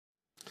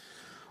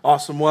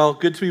Awesome. Well,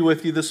 good to be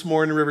with you this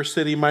morning, River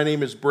City. My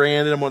name is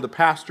Brandon. I'm one of the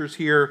pastors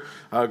here.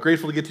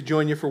 Grateful to get to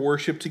join you for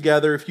worship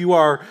together. If you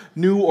are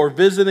new or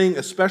visiting,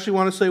 especially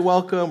want to say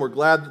welcome. We're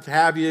glad to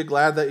have you.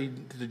 Glad that you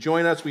to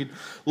join us. We'd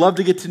love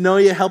to get to know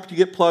you, help you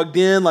get plugged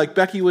in, like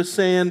Becky was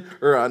saying,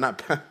 or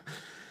not.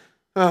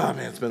 Oh,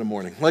 man, it's been a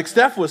morning. Like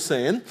Steph was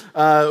saying,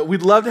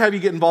 we'd love to have you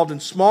get involved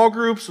in small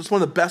groups. It's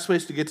one of the best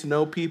ways to get to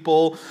know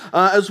people.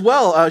 As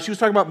well, she was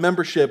talking about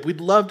membership. We'd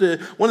love to,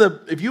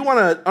 if you want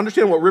to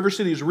understand what River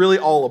City is really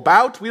all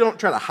about, we don't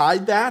try to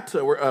hide that.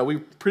 We're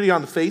pretty on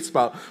the face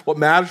about what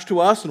matters to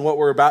us and what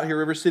we're about here at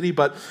River City.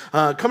 But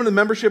coming to the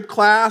membership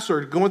class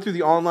or going through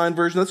the online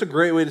version, that's a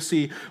great way to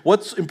see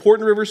what's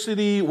important to River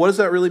City, what does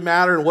that really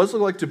matter, and what does it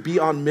look like to be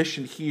on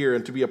mission here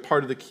and to be a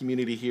part of the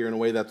community here in a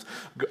way that's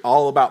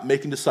all about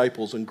making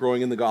disciples and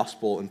growing in the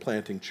gospel and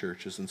planting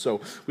churches. And so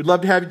we'd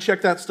love to have you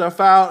check that stuff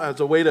out as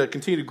a way to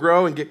continue to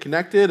grow and get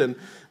connected, and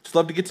just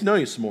love to get to know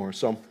you some more.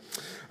 So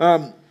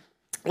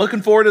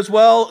looking forward as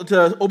well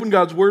to open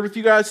God's Word with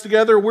you guys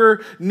together. We're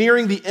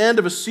nearing the end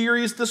of a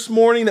series this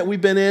morning that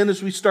we've been in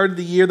as we started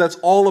the year that's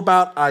all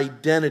about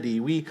identity.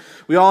 We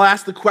all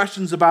ask the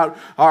questions about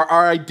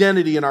our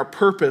identity and our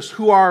purpose.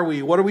 Who are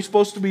we? What are we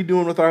supposed to be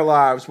doing with our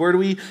lives? Where do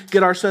we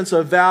get our sense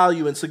of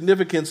value and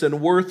significance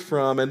and worth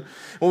from? And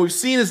what we've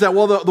seen is that,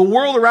 well, the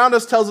world around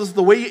us tells us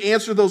the way you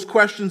answer those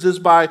questions is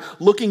by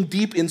looking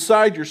deep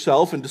inside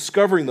yourself and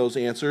discovering those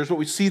answers. What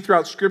we see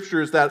throughout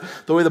Scripture is that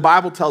the way the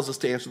Bible tells us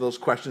to answer those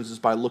questions is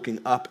by looking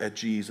up at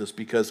Jesus,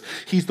 because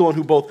he's the one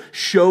who both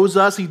shows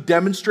us, he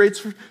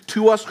demonstrates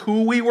to us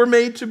who we were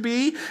made to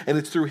be, and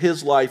it's through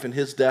his life and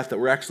his death that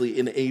we're actually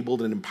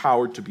enabled and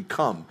empowered to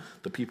become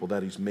the people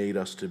that he's made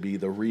us to be,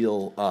 the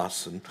real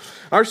us. And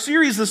our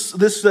series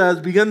this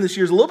begun this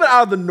year is a little bit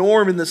out of the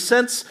norm in the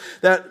sense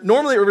that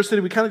normally at River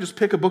City we kind of just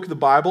pick a book of the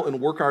Bible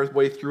and work our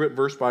way through it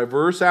verse by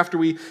verse. After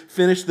we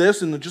finish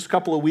this, in just a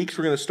couple of weeks,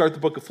 we're going to start the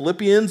book of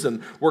Philippians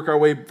and work our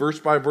way verse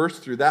by verse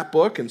through that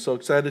book, and so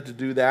excited to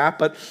do that.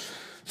 But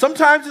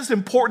sometimes it's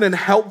important and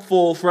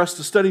helpful for us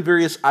to study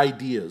various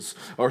ideas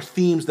or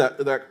themes that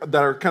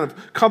are kind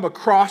of come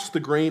across the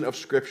grain of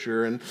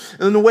Scripture and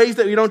in the ways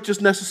that you don't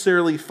just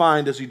necessarily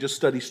find as you just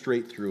study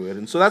straight through it.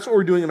 And so that's what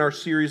we're doing in our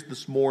series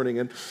this morning.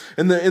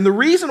 And the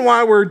reason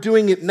why we're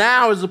doing it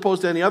now as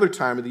opposed to any other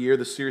time of the year,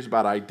 this series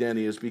about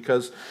identity, is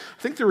because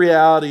I think the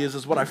reality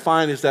is what I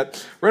find is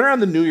that right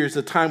around the New Year is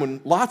a time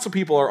when lots of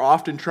people are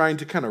often trying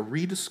to kind of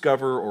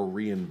rediscover or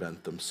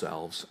reinvent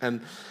themselves.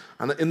 And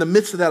in the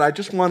midst of that, I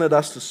just wanted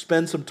us to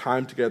spend some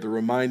time together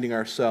reminding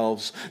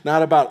ourselves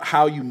not about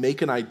how you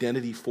make an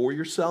identity for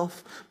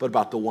yourself, but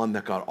about the one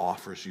that God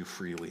offers you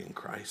freely in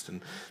Christ.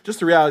 And just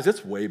the reality is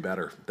it's way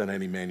better than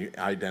any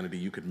identity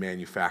you could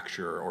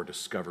manufacture or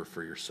discover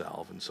for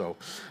yourself. And so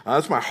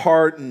that's my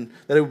heart, and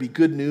that it would be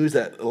good news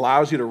that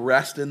allows you to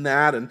rest in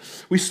that. And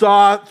we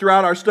saw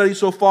throughout our study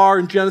so far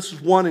in Genesis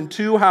 1 and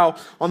 2 how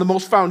on the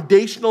most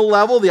foundational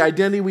level, the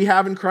identity we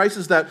have in Christ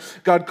is that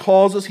God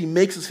calls us, he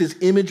makes us his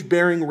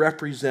image-bearing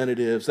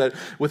representatives, that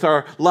with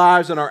our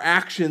lives and our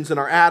actions and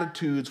our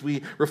attitudes,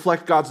 we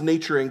reflect God's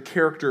nature and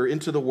character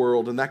into the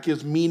world, and that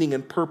gives meaning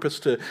and purpose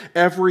to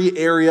every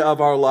area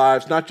of our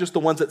lives, not just the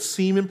ones that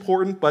seem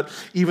important, but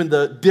even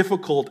the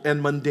difficult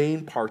and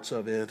mundane parts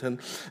of it. And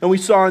we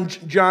saw in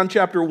John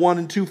chapter 1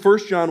 and 2,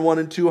 1 John 1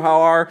 and 2,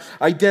 how our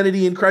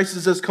identity in Christ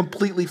is as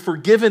completely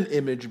forgiven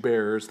image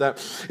bearers, that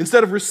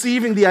instead of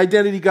receiving the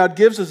identity God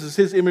gives us as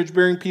his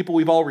image-bearing people,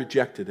 we've all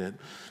rejected it.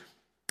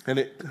 And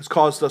it has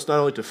caused us not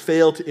only to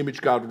fail to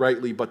image God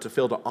rightly, but to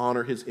fail to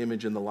honor his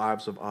image in the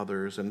lives of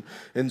others.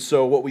 And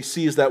so what we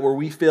see is that where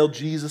we failed,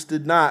 Jesus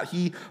did not.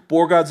 He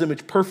bore God's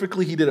image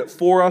perfectly. He did it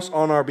for us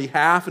on our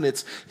behalf, and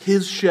it's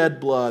his shed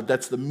blood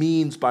that's the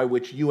means by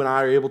which you and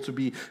I are able to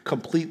be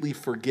completely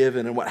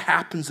forgiven. And what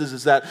happens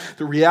is that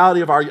the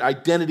reality of our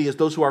identity as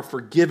those who are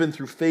forgiven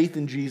through faith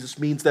in Jesus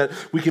means that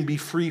we can be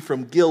free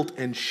from guilt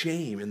and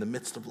shame in the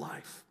midst of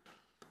life.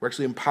 We're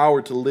actually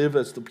empowered to live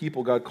as the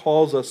people God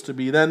calls us to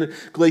be. Then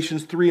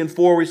Galatians 3 and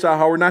 4, we saw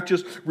how we're not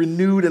just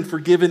renewed and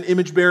forgiven,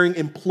 image-bearing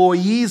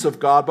employees of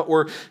God, but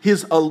we're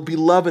his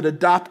beloved,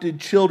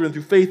 adopted children.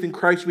 Through faith in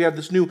Christ, we have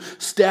this new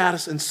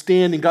status and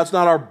standing. God's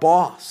not our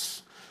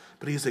boss,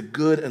 but he's a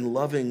good and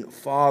loving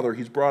Father.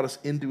 He's brought us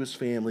into his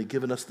family,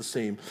 given us the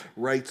same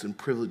rights and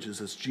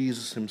privileges as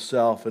Jesus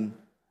himself. And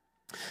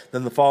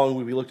then the following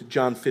week, we looked at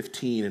John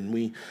 15, and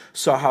we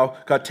saw how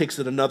God takes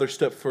it another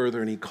step further,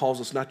 and he calls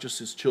us not just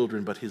his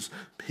children, but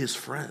his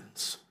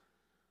friends.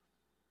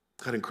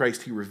 God in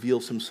Christ, he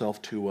reveals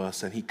himself to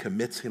us, and he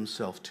commits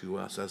himself to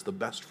us as the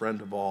best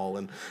friend of all.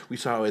 And we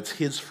saw how it's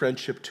his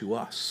friendship to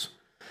us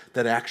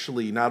that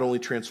actually not only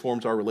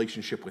transforms our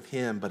relationship with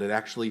him, but it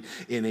actually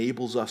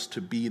enables us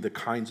to be the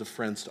kinds of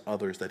friends to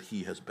others that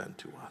he has been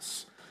to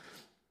us.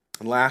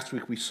 And last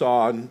week we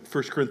saw in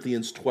 1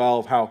 Corinthians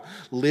 12 how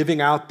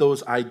living out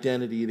the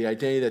identity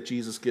that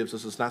Jesus gives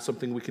us, is not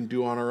something we can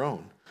do on our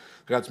own.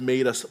 God's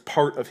made us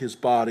part of his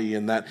body,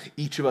 and that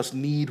each of us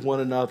need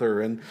one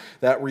another. And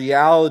that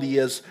reality,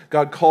 as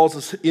God calls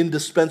us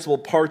indispensable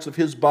parts of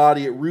his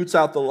body, it roots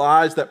out the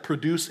lies that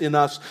produce in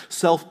us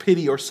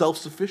self-pity or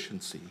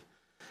self-sufficiency.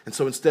 And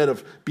so instead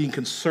of being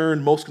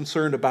most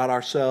concerned about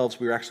ourselves,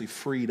 we're actually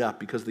freed up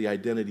because of the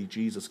identity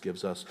Jesus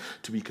gives us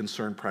to be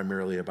concerned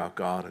primarily about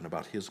God and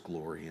about his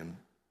glory. And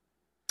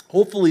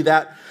hopefully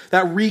that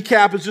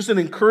recap is just an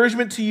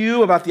encouragement to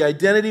you about the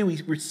identity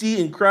we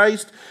see in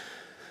Christ.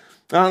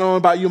 I don't know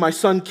about you, my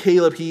son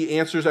Caleb, he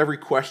answers every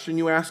question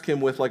you ask him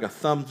with like a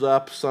thumbs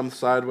up, some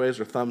sideways,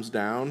 or thumbs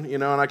down,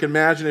 and I can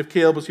imagine if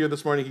Caleb was here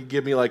this morning, he'd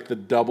give me like the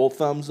double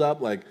thumbs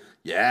up, like,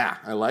 yeah,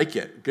 I like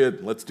it,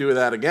 good, let's do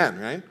that again,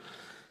 right?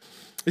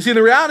 You see,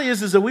 the reality is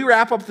that we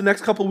wrap up the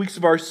next couple of weeks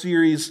of our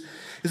series,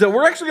 is that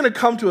we're actually going to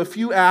come to a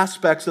few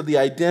aspects of the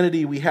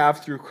identity we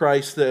have through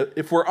Christ that,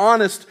 if we're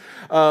honest,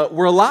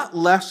 we're a lot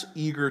less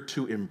eager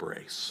to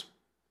embrace.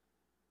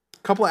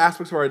 A couple of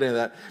aspects of our identity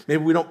that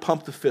maybe we don't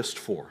pump the fist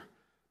for.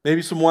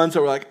 Maybe some ones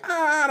that we're like,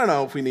 I don't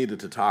know if we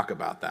needed to talk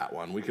about that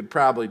one. We could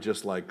probably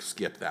just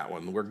skip that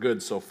one. We're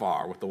good so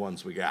far with the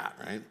ones we got,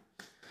 right?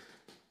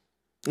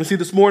 And see,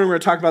 this morning we're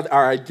going to talk about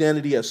our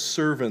identity as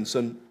servants.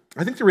 And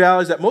I think the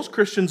reality is that most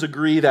Christians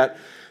agree that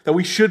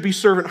we should be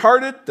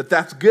servant-hearted,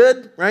 that's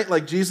good, right?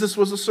 Like Jesus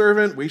was a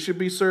servant, we should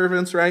be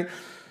servants, right?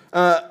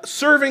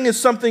 Serving is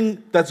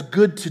something that's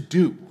good to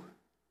do.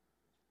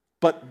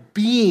 But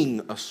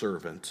being a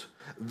servant,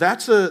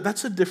 that's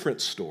a different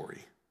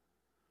story.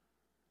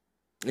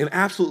 And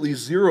absolutely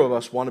zero of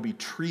us want to be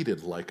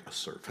treated like a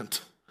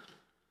servant.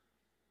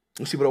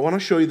 And see, what I want to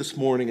show you this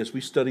morning as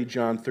we study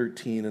John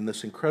 13 and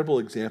this incredible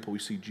example we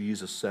see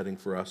Jesus setting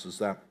for us is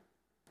that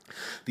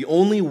the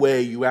only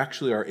way you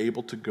actually are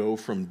able to go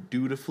from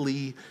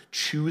dutifully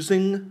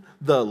choosing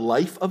the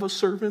life of a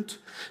servant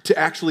to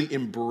actually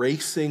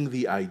embracing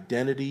the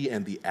identity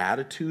and the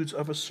attitudes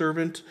of a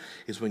servant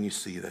is when you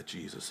see that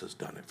Jesus has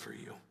done it for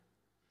you.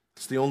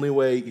 It's the only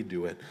way you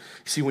do it.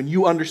 See, when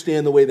you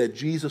understand the way that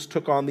Jesus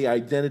took on the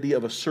identity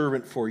of a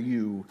servant for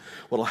you,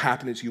 what will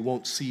happen is you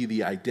won't see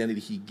the identity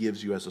he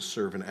gives you as a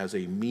servant as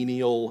a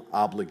menial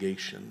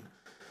obligation.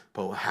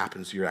 But what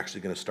happens is you're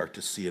actually going to start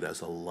to see it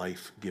as a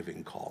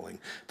life-giving calling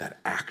that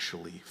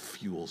actually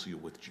fuels you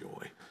with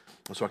joy.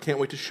 And so I can't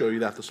wait to show you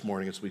that this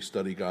morning as we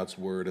study God's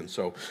word. And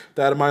so with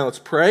that in mind, let's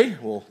pray.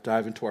 We'll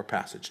dive into our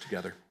passage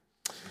together.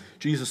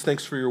 Jesus,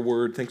 thanks for your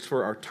word. Thanks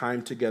for our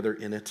time together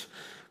in it.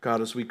 God,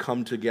 as we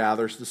come to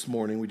gather this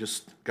morning, we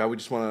just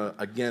want to,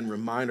 again,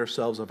 remind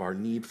ourselves of our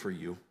need for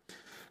you.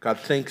 God,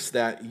 thanks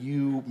that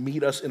you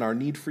meet us in our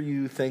need for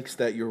you. Thanks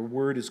that your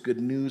word is good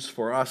news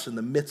for us in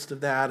the midst of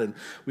that. And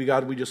we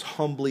just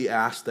humbly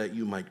ask that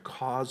you might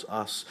cause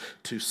us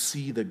to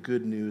see the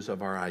good news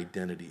of our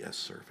identity as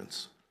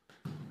servants.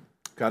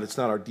 God, it's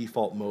not our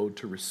default mode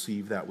to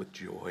receive that with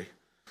joy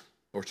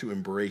or to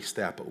embrace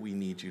that, but we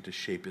need you to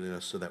shape it in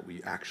us so that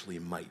we actually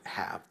might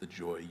have the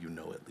joy you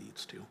know it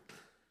leads to.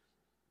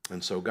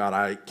 And so, God,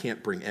 I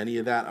can't bring any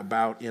of that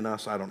about in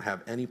us. I don't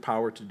have any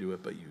power to do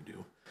it, but you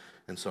do.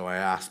 And so I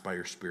ask by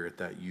your Spirit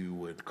that you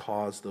would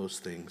cause those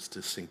things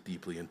to sink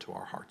deeply into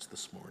our hearts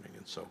this morning.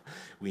 And so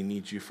we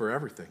need you for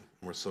everything.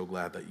 And we're so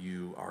glad that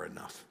you are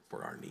enough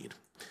for our need.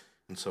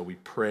 And so we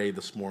pray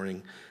this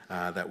morning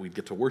that we'd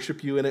get to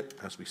worship you in it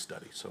as we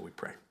study. So we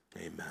pray.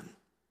 Amen.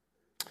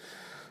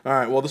 All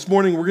right, well, this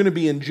morning we're going to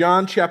be in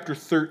John chapter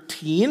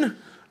 13,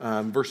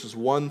 verses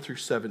 1 through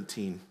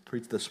 17. It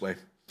reads this way.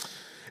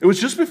 It was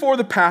just before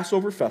the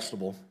Passover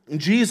festival, and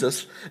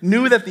Jesus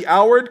knew that the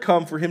hour had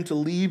come for him to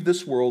leave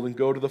this world and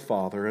go to the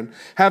Father. And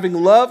having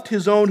loved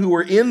his own who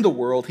were in the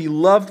world, he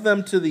loved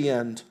them to the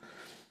end.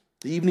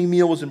 The evening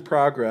meal was in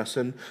progress,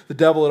 and the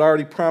devil had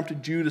already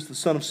prompted Judas, the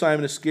son of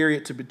Simon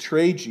Iscariot, to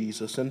betray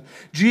Jesus. And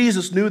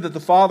Jesus knew that the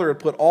Father had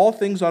put all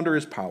things under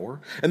his power,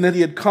 and that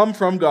he had come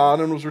from God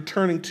and was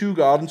returning to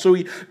God. And so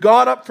he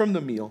got up from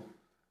the meal,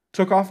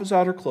 took off his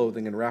outer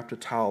clothing, and wrapped a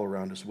towel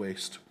around his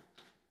waist.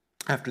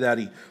 After that,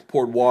 he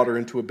poured water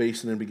into a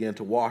basin and began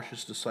to wash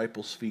his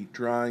disciples' feet,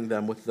 drying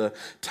them with the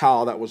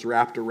towel that was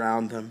wrapped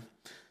around them.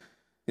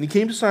 And he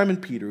came to Simon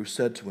Peter, who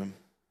said to him,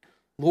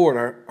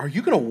 Lord, are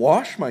you going to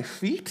wash my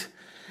feet?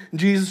 And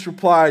Jesus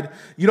replied,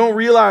 you don't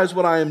realize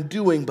what I am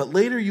doing, but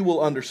later you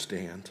will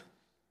understand.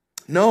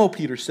 No,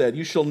 Peter said,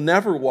 you shall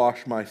never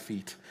wash my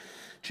feet.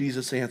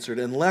 Jesus answered,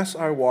 unless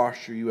I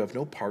wash you, you have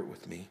no part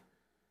with me.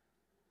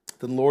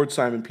 Then Lord,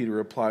 Simon Peter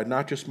replied,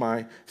 not just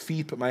my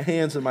feet, but my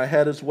hands and my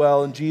head as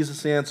well. And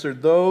Jesus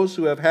answered, those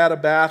who have had a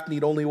bath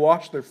need only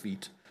wash their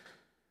feet.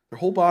 Their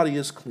whole body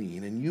is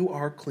clean, and you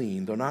are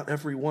clean, though not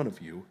every one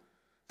of you.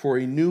 For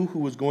he knew who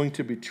was going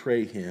to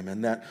betray him,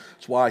 and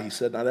that's why he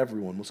said not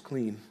everyone was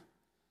clean.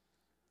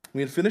 When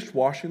he had finished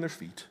washing their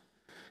feet,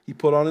 he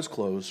put on his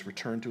clothes,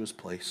 returned to his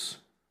place.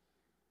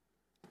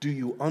 Do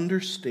you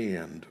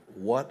understand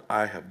what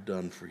I have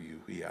done for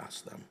you? He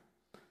asked them.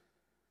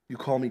 You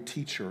call me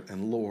teacher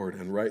and Lord,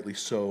 and rightly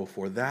so,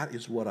 for that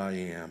is what I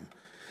am.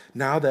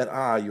 Now that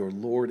I, your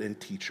Lord and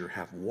teacher,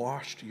 have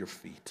washed your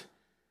feet,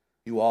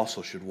 you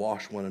also should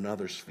wash one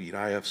another's feet.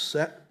 I have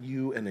set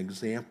you an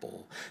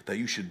example that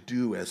you should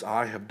do as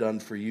I have done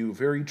for you.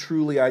 Very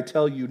truly, I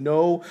tell you,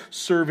 no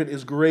servant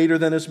is greater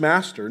than his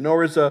master,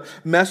 nor is a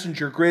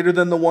messenger greater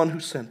than the one who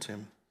sent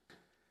him.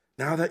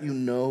 Now that you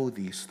know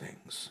these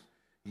things,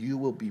 you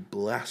will be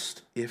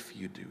blessed if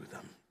you do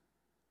them.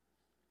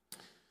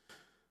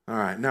 All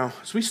right, now,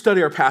 as we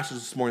study our passage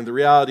this morning, the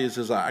reality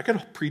is I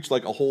could preach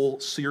like a whole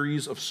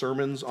series of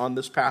sermons on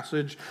this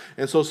passage,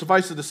 and so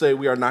suffice it to say,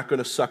 we are not going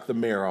to suck the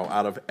marrow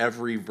out of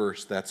every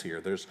verse that's here.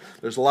 There's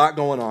a lot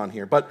going on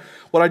here, but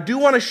what I do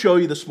want to show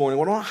you this morning,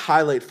 what I want to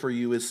highlight for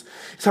you is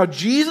how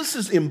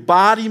Jesus'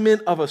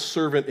 embodiment of a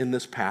servant in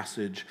this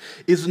passage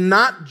is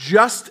not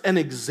just an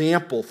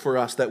example for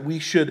us that we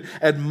should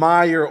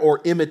admire or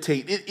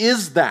imitate. It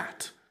is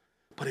that.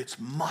 But it's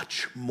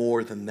much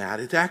more than that.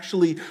 It's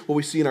actually what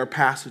we see in our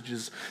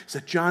passages is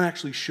that John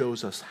actually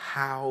shows us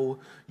how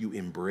you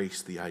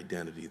embrace the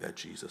identity that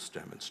Jesus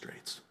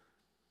demonstrates.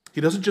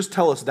 He doesn't just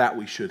tell us that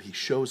we should, he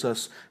shows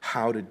us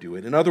how to do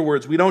it. In other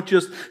words, we don't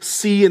just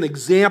see an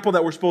example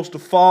that we're supposed to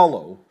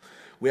follow.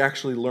 We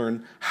actually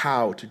learn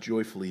how to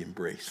joyfully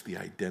embrace the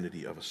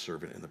identity of a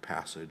servant in the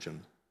passage.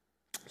 And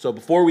so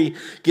before we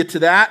get to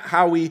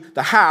that, we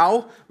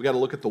got to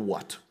look at the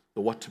what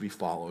to be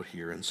followed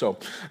here. And so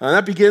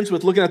that begins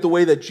with looking at the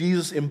way that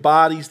Jesus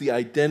embodies the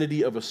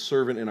identity of a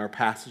servant in our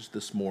passage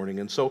this morning.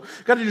 And so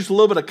got to do just a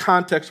little bit of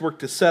context work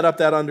to set up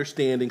that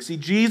understanding. See,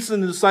 Jesus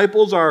and the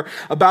disciples are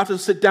about to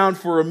sit down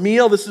for a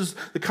meal. This is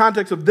the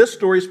context of this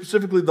story,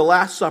 specifically the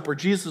Last Supper,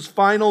 Jesus'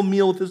 final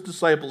meal with his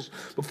disciples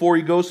before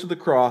he goes to the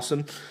cross.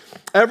 And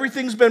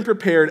everything's been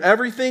prepared.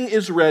 Everything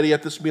is ready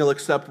at this meal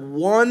except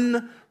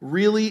one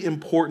really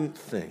important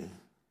thing.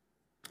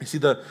 You see,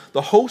 the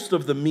host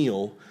of the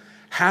meal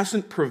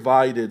hasn't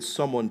provided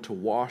someone to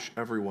wash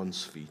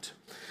everyone's feet.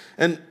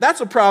 And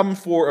that's a problem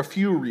for a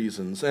few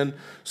reasons. And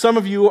some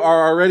of you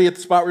are already at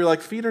the spot where you're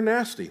like, feet are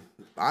nasty.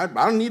 I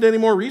don't need any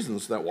more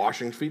reasons that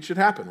washing feet should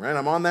happen, right?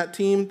 I'm on that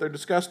team. They're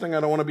disgusting.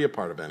 I don't want to be a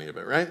part of any of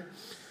it, right?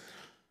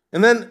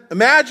 And then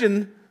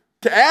imagine,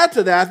 to add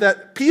to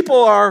that people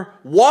are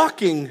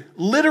walking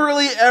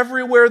literally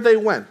everywhere they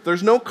went.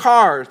 There's no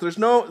cars.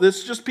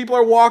 It's just people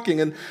are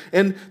walking.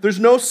 And there's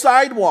no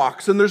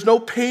sidewalks. And there's no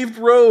paved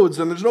roads.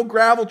 And there's no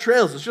gravel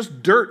trails. It's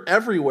just dirt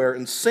everywhere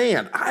and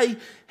sand. I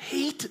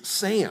hate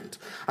sand.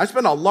 I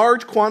spend a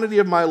large quantity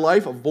of my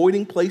life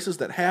avoiding places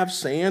that have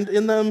sand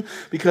in them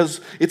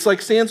because it's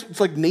like sand, it's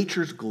like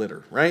nature's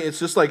glitter, right? It's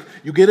just like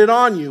you get it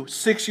on you,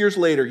 6 years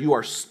later, you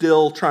are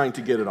still trying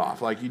to get it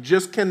off. Like you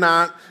just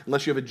cannot,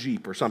 unless you have a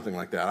Jeep or something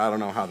like that. I don't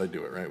know how they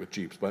do it, right, with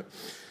Jeeps, but...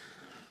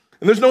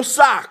 And there's no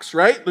socks,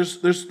 right?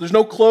 There's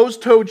no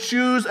closed-toed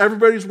shoes.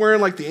 Everybody's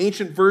wearing like the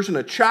ancient version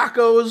of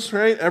Chacos,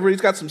 right? Everybody's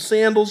got some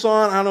sandals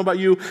on. I don't know about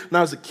you. When I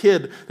was a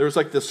kid, there was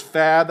like this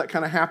fad that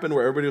kind of happened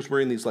where everybody was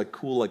wearing these like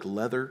cool like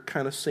leather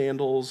kind of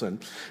sandals.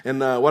 And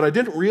what I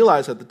didn't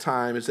realize at the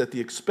time is that the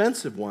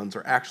expensive ones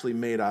are actually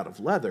made out of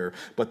leather,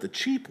 but the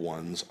cheap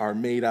ones are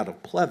made out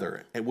of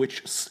pleather,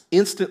 which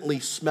instantly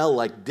smell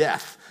like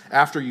death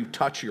after you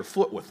touch your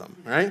foot with them,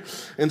 right?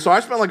 And so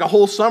I spent like a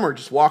whole summer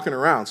just walking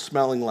around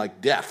smelling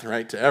like death,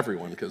 right, to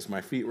everyone because my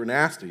feet were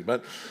nasty.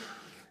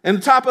 And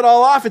to top it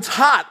all off, it's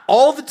hot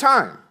all the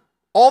time.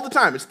 All the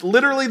time. It's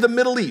literally the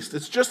Middle East.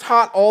 It's just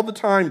hot all the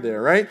time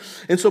there, right?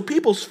 And so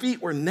people's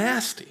feet were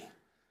nasty.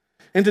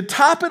 And to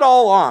top it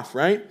all off,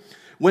 right,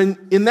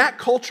 when in that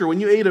culture, when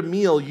you ate a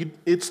meal,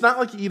 it's not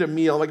like you eat a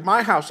meal. Like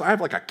my house, I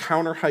have like a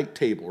counter height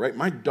table, right?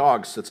 My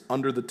dog sits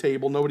under the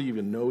table. Nobody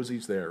even knows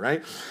he's there,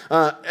 right?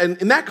 And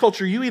in that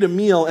culture, you eat a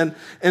meal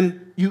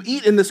and you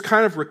eat in this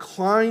kind of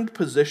reclined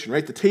position,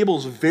 right? The table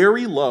is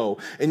very low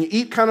and you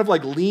eat kind of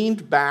like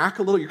leaned back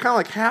a little. You're kind of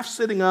like half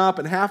sitting up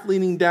and half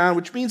leaning down,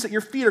 which means that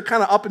your feet are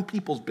kind of up in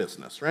people's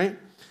business, right?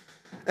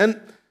 And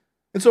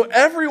so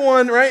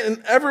everyone, right,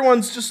 and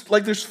everyone's just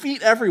like there's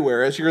feet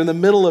everywhere as you're in the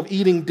middle of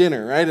eating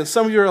dinner, right? And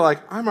some of you are like,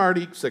 I'm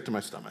already sick to my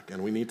stomach,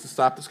 and we need to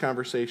stop this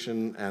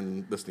conversation,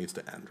 and this needs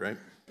to end, right?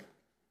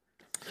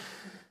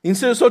 And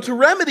so to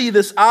remedy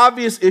this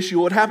obvious issue,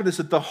 what happened is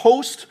that the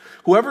host,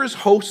 whoever is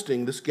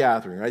hosting this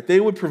gathering, right, they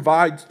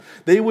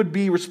would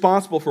be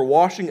responsible for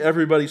washing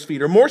everybody's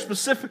feet. Or more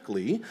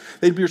specifically,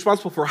 they'd be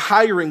responsible for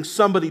hiring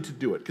somebody to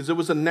do it because it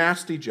was a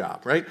nasty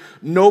job, right?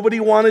 Nobody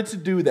wanted to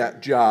do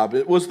that job.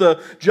 It was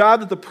the job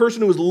that the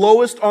person who was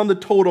lowest on the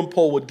totem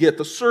pole would get.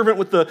 The servant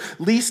with the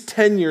least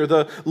tenure,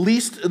 the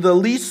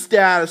least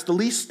status, the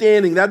least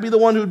standing, that'd be the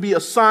one who would be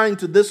assigned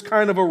to this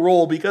kind of a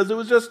role because it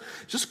was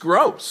just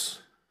gross.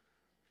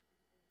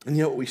 And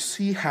yet what we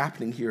see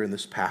happening here in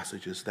this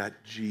passage is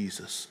that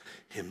Jesus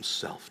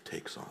himself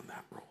takes on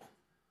that role.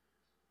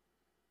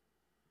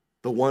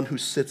 The one who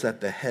sits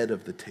at the head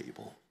of the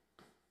table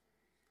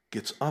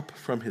gets up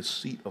from his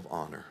seat of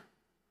honor.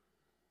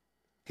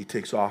 He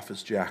takes off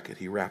his jacket.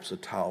 He wraps a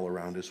towel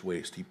around his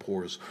waist. He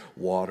pours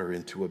water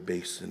into a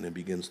basin and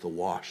begins to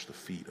wash the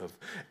feet of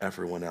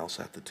everyone else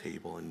at the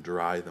table and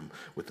dry them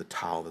with the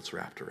towel that's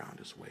wrapped around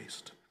his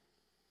waist.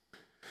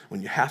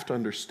 When you have to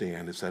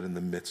understand is that in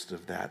the midst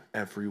of that,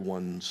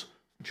 everyone's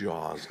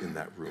jaws in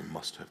that room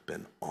must have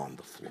been on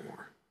the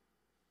floor.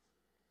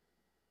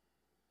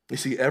 You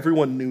see,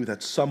 everyone knew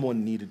that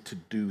someone needed to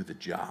do the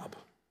job.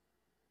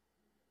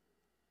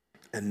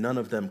 And none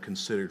of them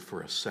considered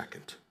for a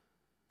second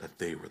that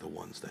they were the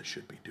ones that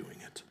should be doing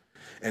it.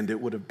 And it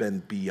would have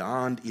been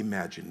beyond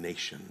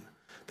imagination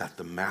that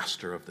the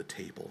master of the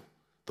table,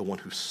 the one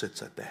who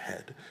sits at the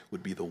head,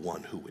 would be the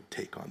one who would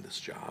take on this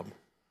job.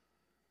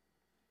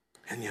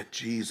 And yet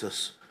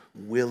Jesus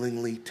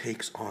willingly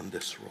takes on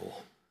this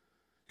role.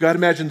 You got to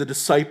imagine the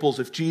disciples,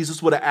 if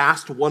Jesus would have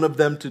asked one of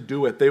them to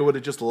do it, they would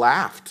have just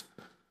laughed.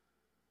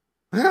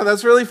 Yeah,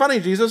 that's really funny,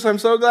 Jesus. I'm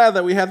so glad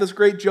that we had this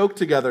great joke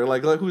together.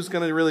 Like, who's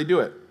going to really do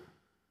it?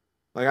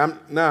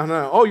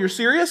 No. Oh, you're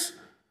serious?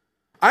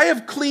 I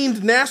have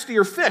cleaned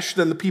nastier fish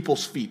than the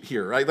people's feet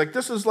here, right?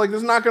 This is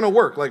not going to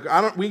work.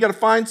 We got to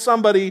find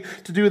somebody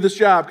to do this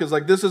job because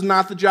this is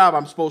not the job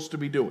I'm supposed to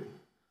be doing.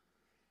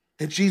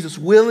 And Jesus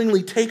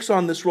willingly takes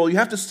on this role. You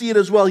have to see it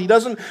as well. He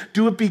doesn't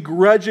do it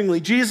begrudgingly.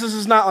 Jesus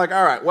is not like,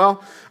 all right,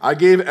 well, I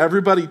gave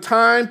everybody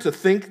time to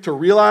think, to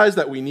realize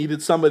that we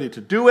needed somebody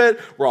to do it.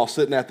 We're all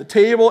sitting at the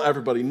table.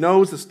 Everybody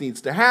knows this needs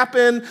to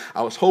happen.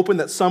 I was hoping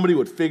that somebody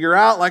would figure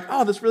out,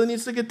 oh, this really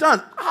needs to get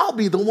done. I'll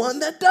be the one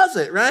that does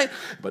it, right?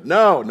 But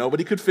no,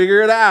 nobody could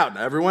figure it out.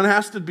 Everyone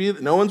has to be,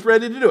 no one's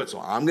ready to do it, so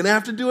I'm going to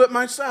have to do it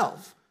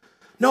myself.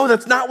 No,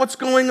 that's not what's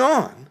going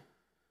on.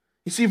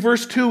 You see,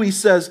 verse 2, he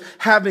says,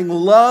 having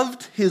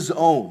loved his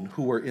own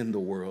who were in the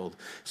world,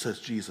 says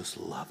Jesus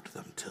loved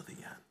them till the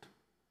end.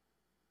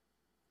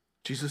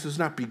 Jesus is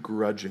not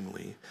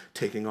begrudgingly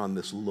taking on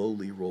this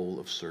lowly role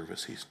of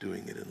service. He's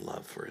doing it in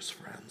love for his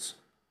friends.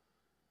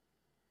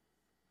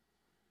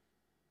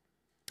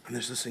 And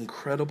there's this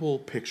incredible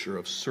picture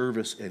of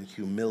service and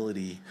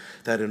humility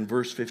that in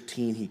verse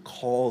 15, he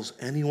calls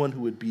anyone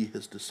who would be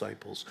his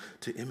disciples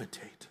to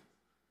imitate.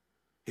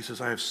 He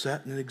says, I have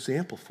set an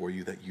example for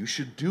you that you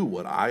should do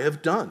what I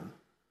have done.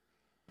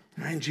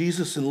 And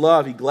Jesus in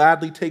love, he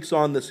gladly takes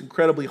on this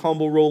incredibly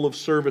humble role of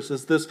service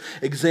as this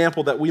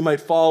example that we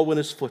might follow in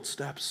his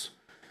footsteps.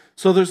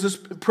 So there's this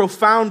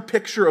profound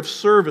picture of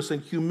service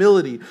and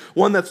humility,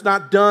 one that's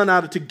not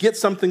done to get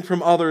something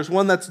from others,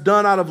 one that's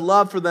done out of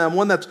love for them,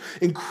 one that's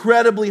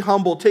incredibly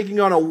humble, taking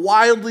on a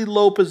wildly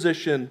low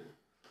position,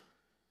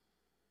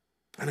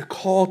 and a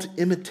call to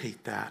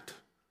imitate that.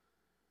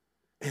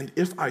 And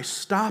if I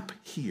stop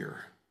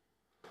here,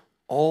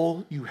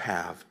 all you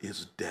have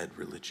is dead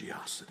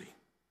religiosity.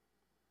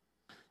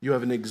 You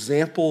have an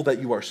example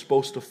that you are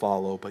supposed to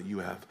follow, but you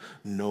have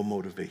no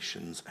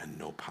motivations and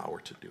no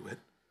power to do it.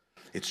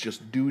 It's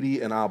just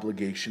duty and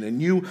obligation.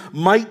 And you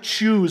might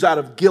choose out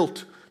of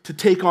guilt to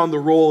take on the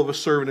role of a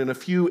servant in a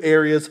few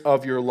areas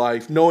of your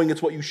life, knowing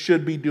it's what you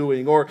should be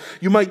doing. Or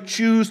you might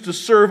choose to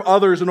serve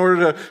others in order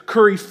to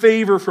curry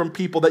favor from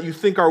people that you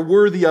think are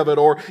worthy of it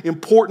or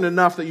important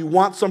enough that you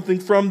want something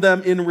from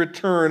them in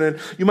return. And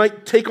you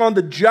might take on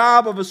the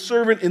job of a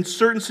servant in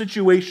certain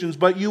situations,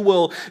 but you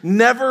will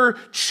never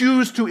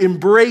choose to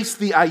embrace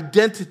the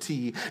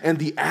identity and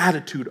the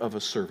attitude of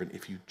a servant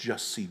if you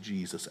just see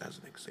Jesus as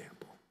an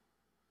example.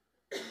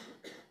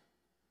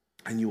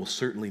 And you will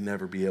certainly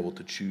never be able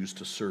to choose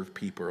to serve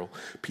people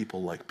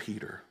like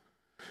Peter,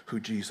 who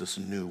Jesus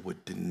knew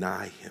would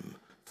deny him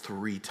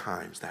 3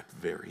 times that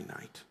very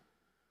night.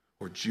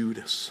 Or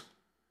Judas,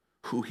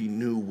 who he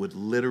knew would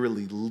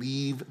literally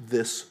leave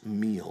this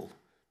meal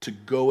to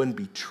go and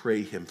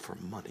betray him for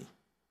money.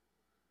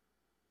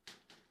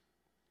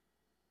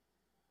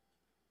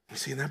 You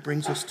see, and that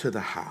brings us to the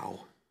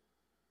how.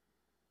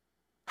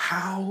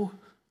 How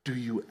do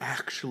you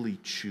actually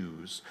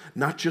choose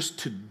not just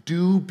to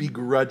do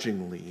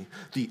begrudgingly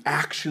the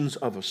actions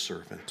of a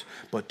servant,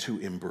 but to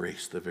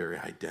embrace the very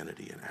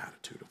identity and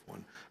attitude of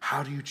one?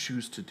 How do you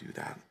choose to do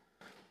that?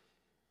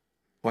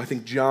 Well, I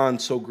think John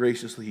so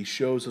graciously, he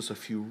shows us a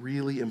few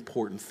really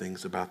important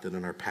things about that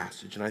in our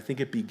passage. And I think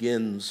it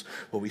begins,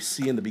 what we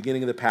see in the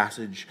beginning of the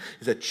passage,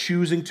 is that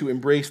choosing to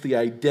embrace the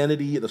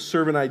identity, the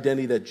servant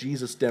identity that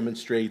Jesus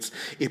demonstrates,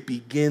 it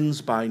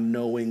begins by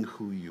knowing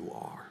who you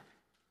are.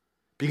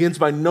 Begins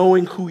by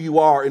knowing who you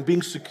are and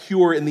being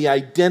secure in the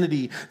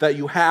identity that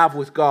you have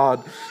with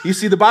God. You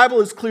see, the Bible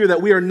is clear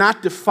that we are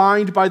not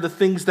defined by the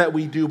things that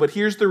we do, but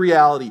here's the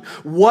reality.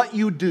 What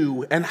you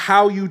do and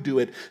how you do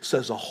it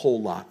says a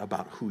whole lot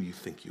about who you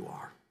think you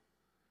are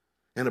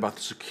and about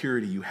the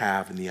security you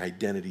have and the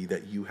identity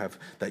that you have,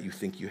 that you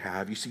think you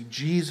have. You see,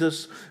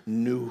 Jesus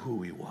knew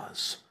who he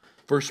was.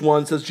 Verse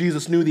 1 says,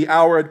 Jesus knew the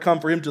hour had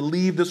come for him to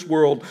leave this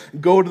world and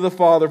go to the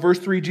Father. Verse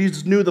 3,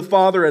 Jesus knew the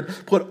Father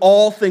had put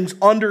all things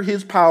under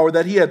his power,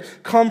 that he had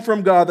come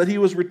from God, that he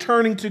was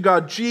returning to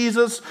God.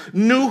 Jesus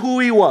knew who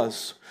he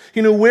was. He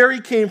knew where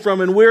he came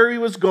from and where he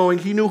was going.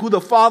 He knew who the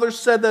Father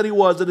said that he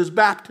was at his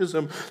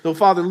baptism. The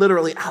Father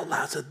literally out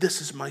loud said, this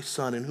is my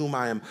Son in whom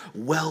I am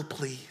well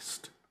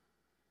pleased.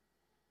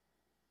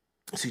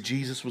 See,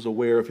 Jesus was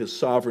aware of his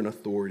sovereign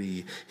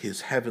authority, his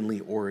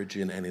heavenly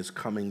origin, and his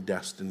coming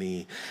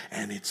destiny.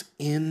 And it's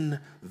in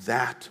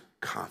that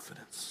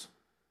confidence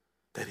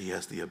that he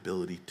has the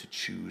ability to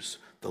choose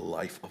the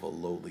life of a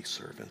lowly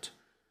servant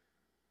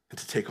and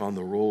to take on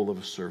the role of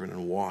a servant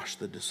and wash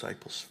the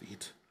disciples'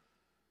 feet.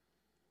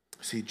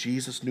 See,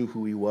 Jesus knew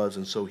who he was,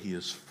 and so he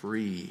is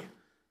free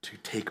to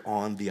take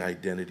on the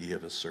identity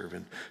of a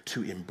servant,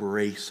 to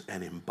embrace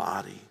and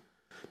embody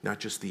not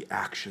just the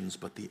actions,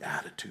 but the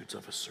attitudes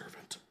of a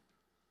servant.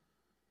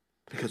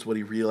 Because what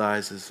he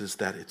realizes is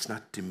that it's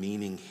not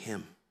demeaning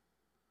him.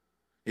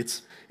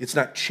 It's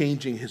not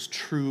changing his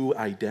true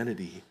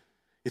identity.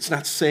 It's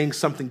not saying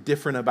something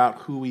different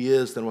about who he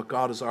is than what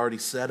God has already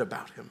said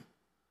about him.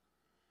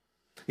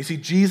 You see,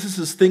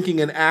 Jesus' thinking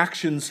and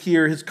actions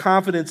here, his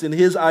confidence in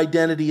his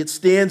identity, it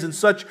stands in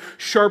such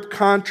sharp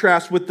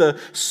contrast with the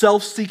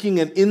self-seeking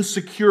and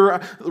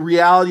insecure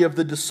reality of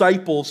the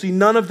disciples. See,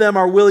 none of them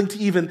are willing to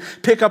even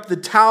pick up the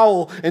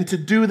towel and to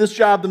do this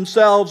job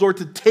themselves or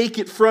to take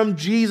it from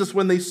Jesus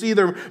when they see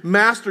their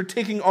master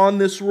taking on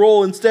this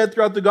role. Instead,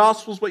 throughout the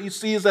Gospels, what you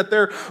see is that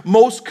they're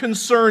most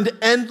concerned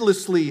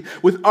endlessly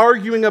with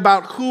arguing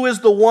about who is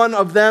the one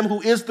of them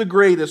who is the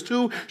greatest,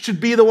 who should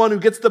be the one who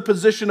gets the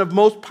position of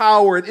most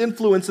power and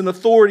influence and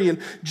authority in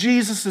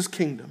Jesus'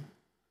 kingdom.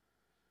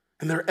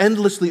 And they're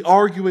endlessly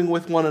arguing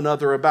with one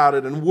another about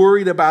it and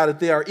worried about it.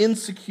 They are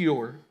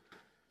insecure.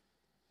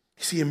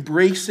 You see,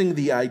 embracing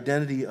the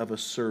identity of a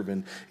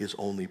servant is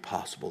only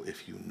possible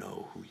if you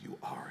know who you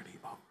already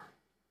are.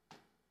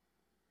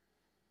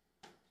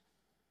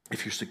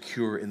 If you're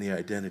secure in the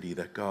identity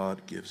that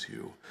God gives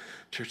you.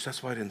 Church,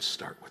 that's why I didn't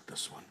start with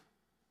this one.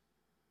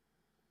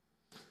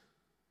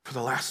 For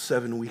the last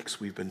 7 weeks,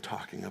 we've been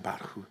talking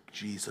about who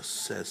Jesus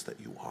says that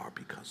you are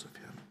because of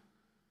him.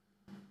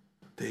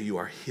 That you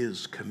are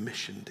his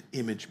commissioned,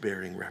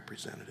 image-bearing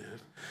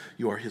representative.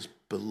 You are his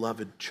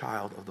beloved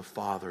child of the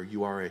Father.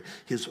 You are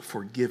his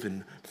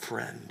forgiven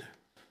friend.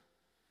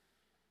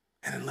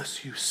 And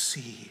unless you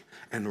see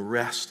and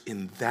rest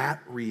in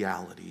that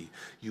reality,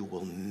 you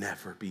will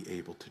never be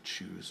able to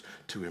choose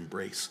to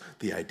embrace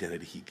the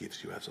identity he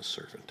gives you as a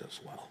servant as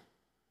well.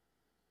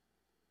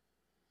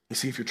 You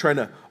see, if you're trying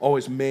to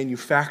always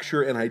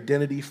manufacture an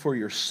identity for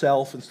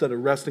yourself instead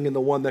of resting in the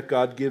one that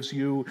God gives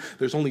you,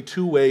 there's only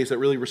 2 ways that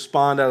really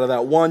respond out of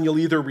that. One, you'll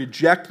either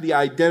reject the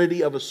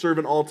identity of a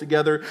servant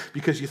altogether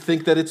because you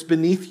think that it's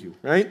beneath you,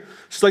 right?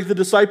 Just like the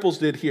disciples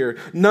did here.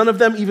 None of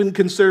them even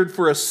considered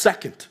for a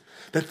second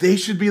that they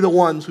should be the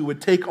ones who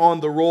would take on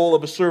the role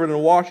of a servant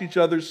and wash each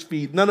other's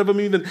feet. None of them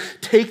even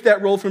take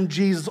that role from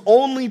Jesus.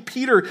 Only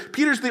Peter.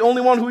 Peter's the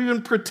only one who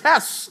even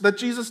protests that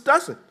Jesus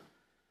doesn't.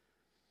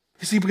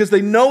 You see, because they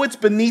know it's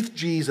beneath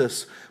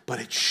Jesus, but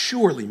it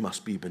surely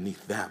must be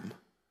beneath them.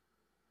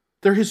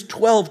 They're his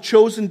 12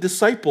 chosen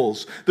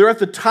disciples. They're at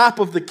the top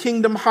of the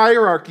kingdom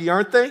hierarchy,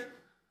 aren't they?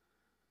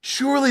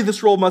 Surely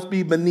this role must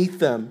be beneath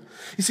them.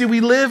 You see,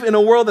 we live in a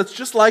world that's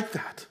just like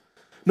that.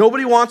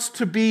 Nobody wants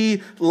to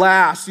be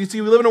last. You see,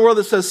 we live in a world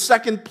that says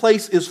second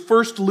place is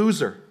first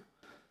loser.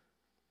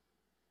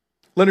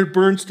 Leonard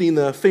Bernstein,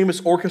 the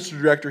famous orchestra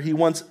director,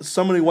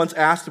 somebody once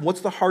asked him,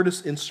 what's the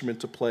hardest instrument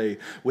to play?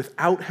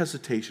 Without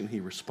hesitation, he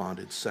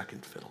responded,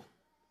 second fiddle.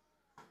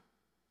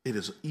 It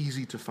is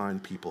easy to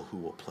find people who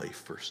will play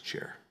first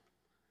chair.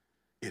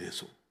 It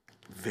is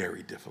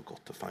very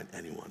difficult to find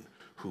anyone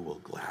who will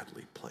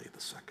gladly play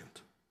the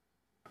second.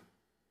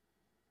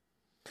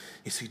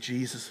 You see,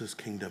 Jesus'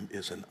 kingdom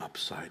is an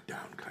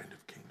upside-down kind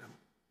of kingdom.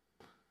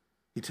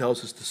 He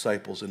tells his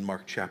disciples in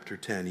Mark chapter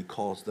 10, he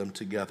calls them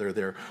together.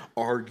 They're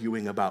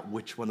arguing about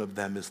which one of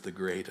them is the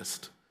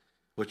greatest.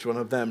 Which one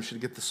of them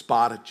should get the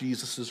spot at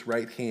Jesus'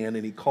 right hand.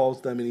 And he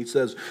calls them and he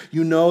says,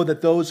 you know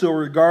that those who are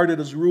regarded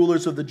as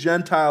rulers of the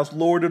Gentiles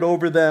lord it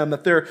over them,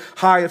 that their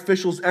high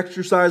officials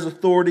exercise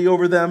authority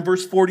over them.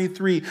 Verse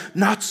 43,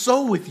 not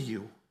so with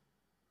you.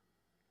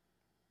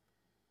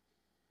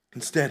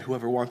 Instead,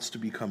 whoever wants to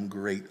become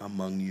great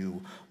among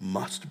you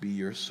must be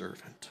your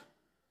servant.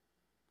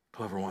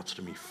 Whoever wants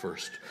to be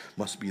first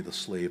must be the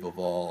slave of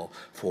all.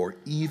 For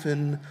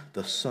even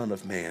the Son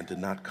of Man did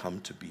not come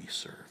to be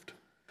served,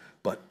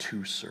 but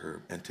to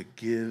serve and to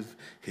give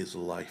his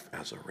life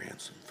as a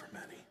ransom for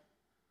many.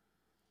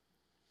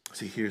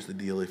 See, here's the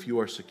deal. If you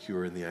are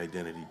secure in the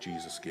identity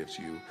Jesus gives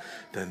you,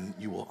 then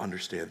you will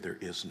understand there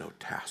is no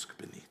task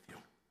beneath you.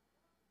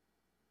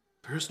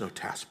 There is no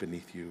task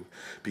beneath you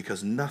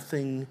because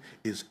nothing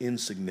is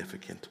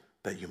insignificant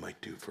that you might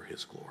do for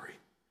his glory.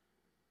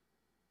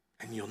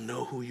 And you'll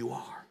know who you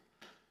are.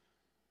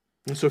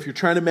 And so if you're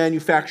trying to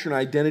manufacture an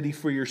identity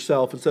for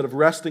yourself, instead of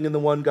resting in the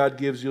one God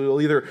gives you,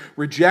 you'll either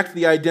reject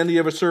the identity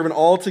of a servant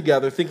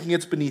altogether, thinking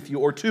it's beneath you,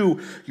 or 2,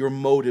 your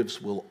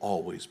motives will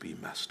always be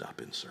messed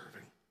up in serving.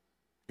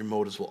 Your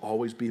motives will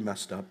always be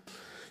messed up.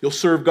 You'll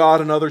serve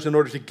God and others in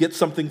order to get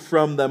something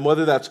from them,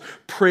 whether that's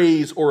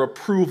praise or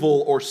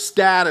approval or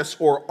status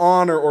or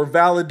honor or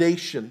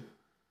validation.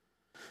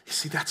 You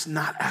see, that's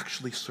not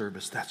actually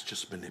service, that's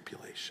just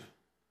manipulation.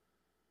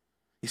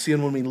 You see,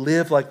 and when we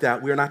live like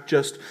that, we're not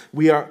just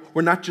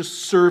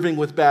serving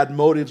with bad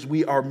motives.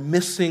 We are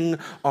missing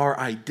our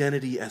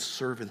identity as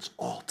servants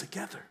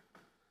altogether.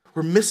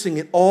 We're missing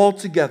it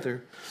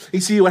altogether. You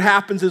see, what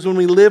happens is when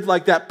we live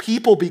like that,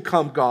 people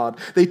become God.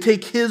 They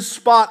take his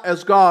spot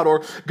as God,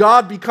 or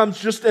God becomes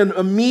just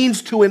a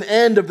means to an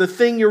end of the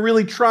thing you're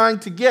really trying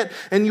to get,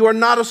 and you are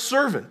not a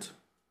servant.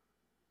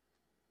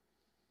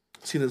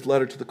 See, in his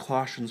letter to the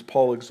Colossians,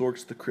 Paul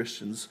exhorts the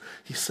Christians.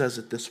 He says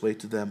it this way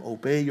to them: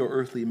 obey your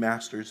earthly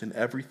masters in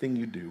everything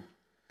you do,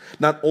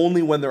 not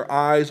only when their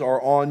eyes are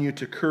on you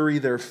to curry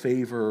their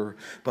favor,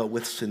 but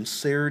with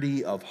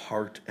sincerity of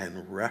heart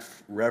and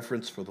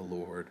reverence for the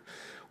Lord.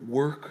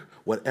 Work,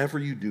 whatever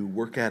you do,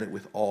 work at it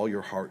with all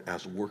your heart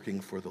as working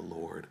for the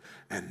Lord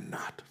and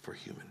not for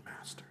human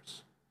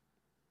masters.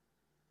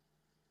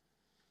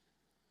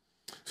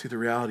 See, the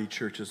reality,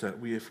 church, is that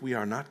if we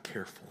are not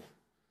careful,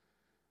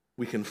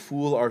 we can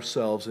fool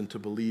ourselves into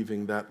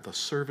believing that the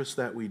service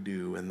that we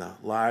do and the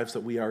lives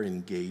that we are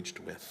engaged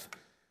with,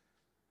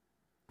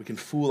 we can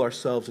fool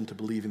ourselves into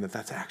believing that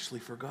that's actually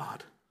for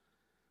God,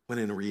 when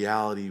in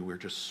reality we're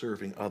just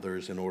serving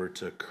others in order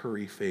to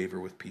curry favor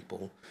with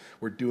people.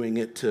 We're doing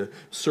it to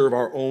serve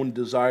our own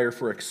desire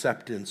for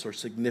acceptance or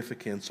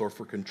significance or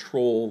for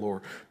control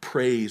or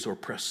praise or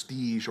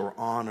prestige or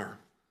honor,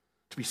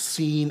 to be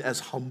seen as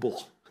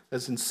humble,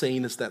 as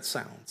insane as that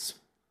sounds.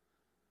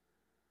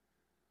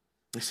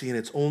 You see, and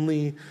it's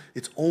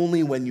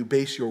only when you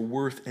base your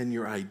worth and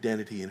your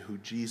identity in who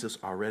Jesus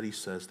already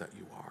says that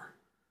you are,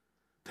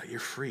 that you're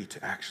free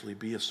to actually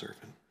be a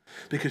servant.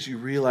 Because you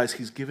realize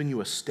he's given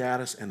you a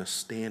status and a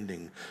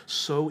standing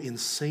so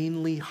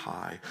insanely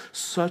high,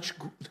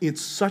 it's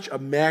such a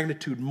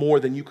magnitude more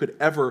than you could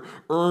ever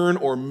earn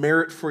or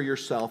merit for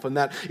yourself. And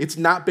that it's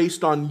not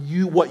based on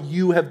you, what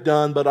you have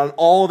done, but on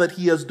all that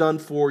he has done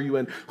for you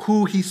and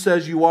who he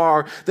says you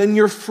are. Then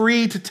you're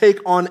free to take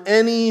on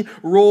any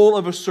role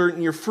of a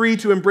servant. You're free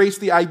to embrace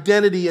the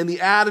identity and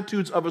the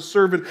attitudes of a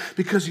servant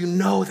because you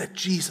know that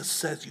Jesus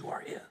says you are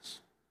his.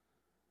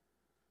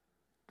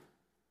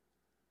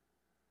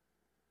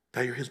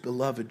 That you're his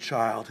beloved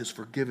child, his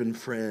forgiven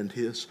friend,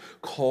 his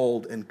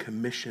called and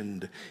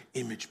commissioned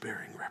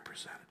image-bearing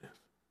representative.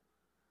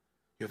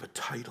 You have a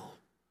title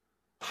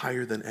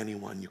higher than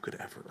anyone you could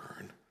ever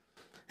earn.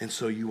 And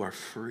so you are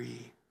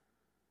free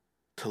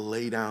to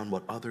lay down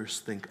what others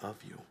think of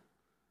you,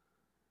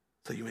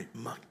 so that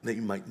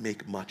you might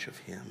make much of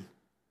him.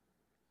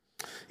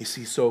 You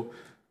see, so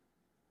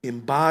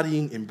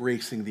embodying,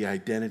 embracing the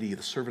identity,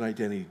 the servant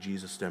identity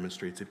Jesus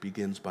demonstrates, it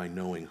begins by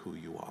knowing who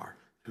you are,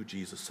 who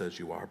Jesus says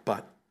you are.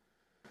 But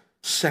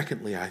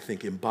secondly, I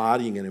think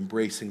embodying and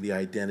embracing the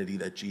identity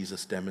that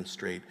Jesus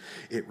demonstrates,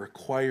 it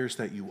requires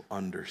that you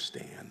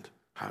understand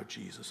how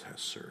Jesus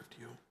has served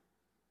you.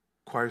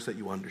 It requires that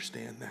you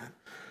understand that.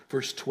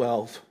 Verse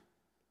 12,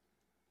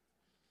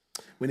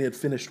 when he had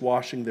finished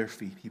washing their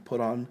feet, he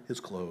put on his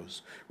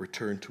clothes,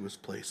 returned to his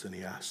place, and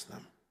he asked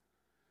them,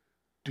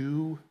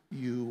 do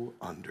you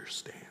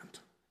understand?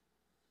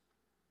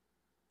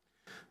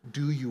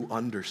 Do you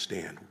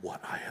understand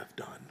what I have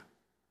done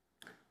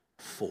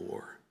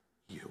for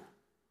you?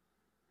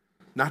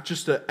 Not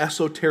just an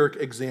esoteric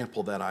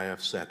example that I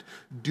have set.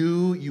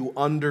 Do you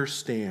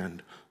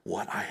understand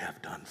what I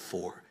have done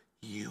for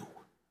you?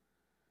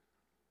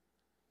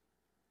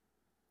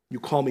 You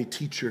call me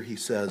teacher, he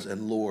says,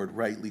 and Lord,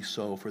 rightly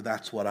so, for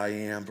that's what I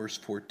am. Verse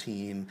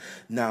 14,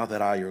 now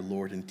that I, your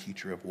Lord and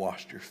teacher, have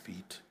washed your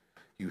feet,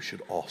 you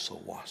should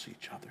also wash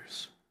each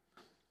other's.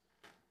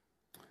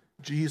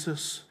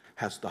 Jesus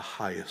has the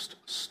highest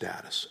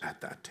status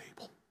at that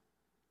table.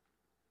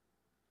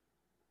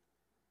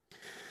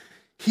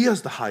 He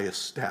has the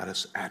highest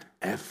status at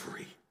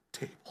every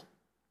table.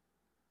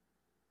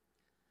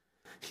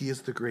 He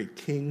is the great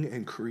king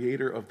and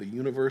creator of the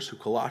universe who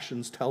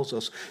Colossians tells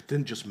us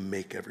didn't just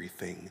make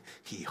everything,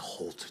 he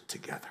holds it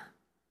together.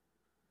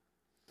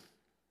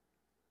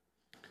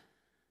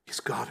 He's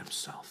God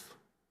himself.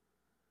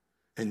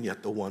 And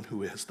yet the one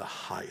who has the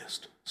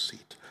highest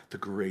seat, the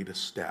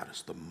greatest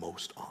status, the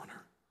most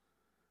honor,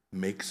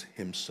 makes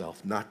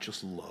himself not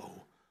just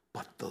low,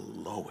 but the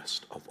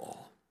lowest of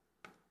all.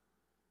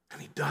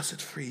 And he does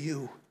it for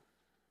you.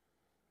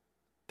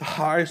 The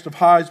highest of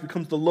highs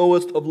becomes the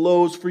lowest of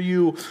lows for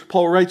you.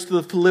 Paul writes to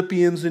the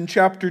Philippians in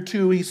chapter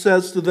 2, he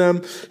says to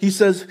them,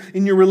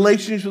 in your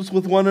relationships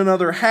with one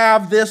another,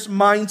 have this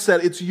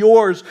mindset. It's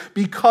yours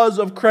because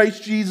of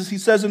Christ Jesus. He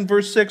says in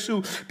verse 6,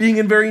 who being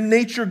in very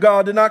nature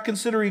God, did not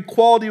consider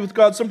equality with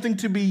God something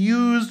to be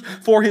used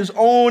for his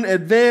own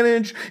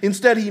advantage.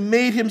 Instead, he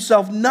made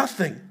himself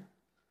nothing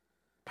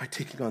by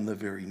taking on the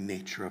very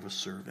nature of a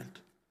servant.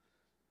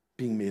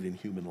 Being made in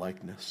human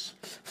likeness,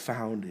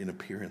 found in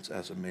appearance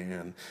as a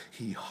man,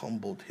 he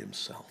humbled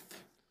himself,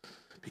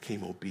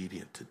 became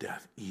obedient to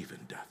death, even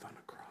death on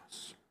a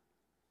cross.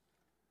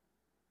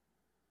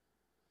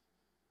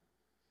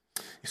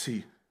 You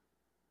see,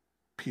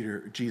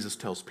 Jesus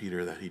tells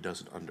Peter that he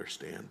doesn't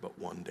understand, but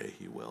one day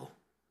he will.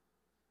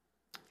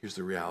 Here's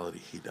the reality: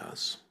 he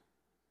does.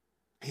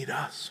 He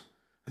does.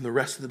 and the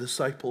rest of the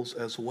disciples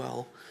as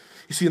well.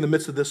 You see, in the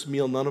midst of this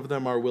meal, none of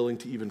them are willing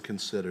to even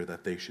consider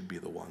that they should be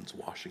the ones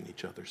washing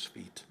each other's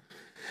feet.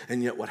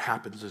 And yet what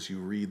happens as you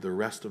read the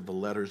rest of the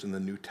letters in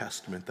the New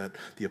Testament that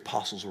the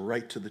apostles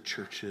write to the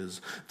churches,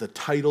 the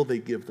title they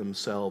give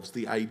themselves,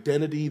 the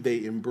identity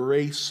they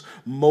embrace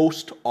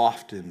most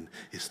often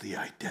is the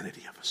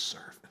identity of a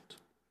servant.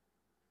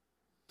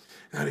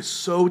 And that is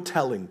so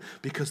telling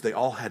because they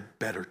all had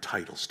better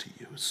titles to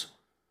use.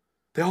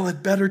 They all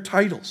had better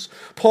titles.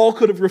 Paul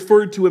could have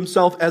referred to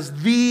himself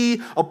as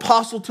the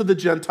apostle to the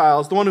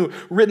Gentiles, the one who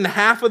written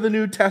half of the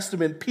New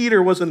Testament.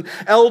 Peter was an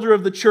elder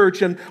of the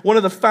church and one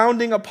of the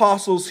founding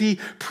apostles. He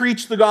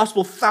preached the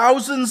gospel.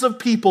 Thousands of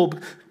people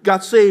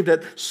got saved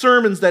at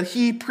sermons that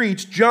he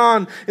preached.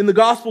 John in the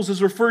Gospels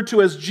is referred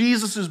to as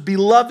Jesus'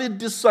 beloved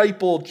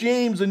disciple.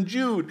 James and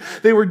Jude,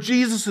 they were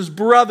Jesus'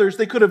 brothers.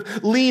 They could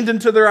have leaned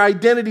into their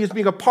identity as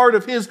being a part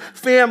of his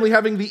family,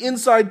 having the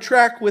inside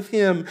track with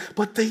him,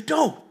 but they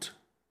don't.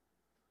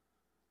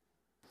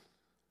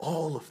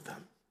 All of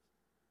them.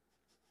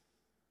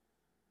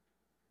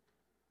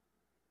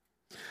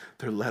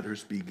 Their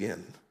letters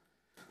begin.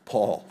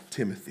 Paul,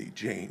 Timothy,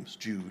 James,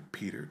 Jude,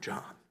 Peter,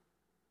 John.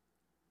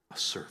 A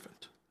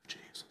servant of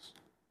Jesus.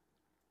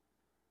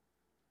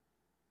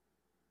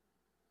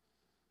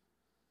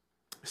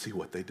 See,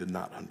 what they did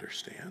not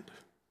understand,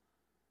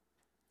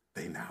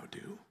 they now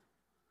do.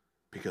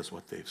 Because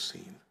what they've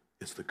seen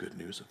is the good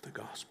news of the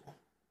gospel.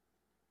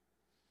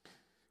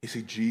 You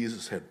see,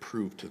 Jesus had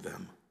proved to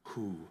them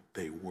who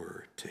they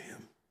were to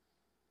him.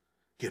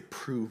 He had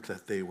proved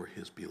that they were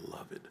his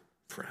beloved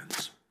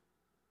friends.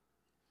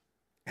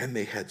 And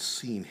they had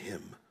seen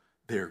him,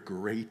 their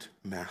great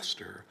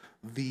master,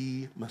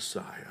 the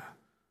Messiah,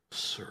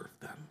 serve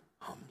them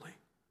humbly.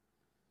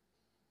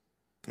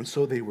 And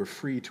so they were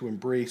free to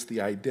embrace the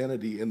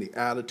identity and the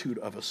attitude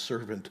of a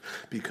servant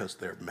because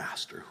their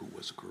master, who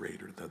was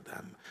greater than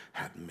them,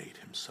 had made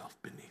himself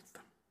beneath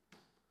them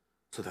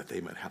so that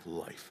they might have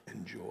life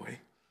and joy.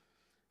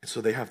 And so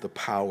they have the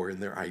power in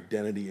their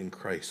identity in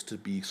Christ to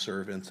be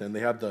servants, and they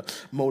have the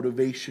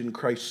motivation,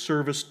 Christ's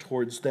service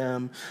towards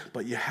them.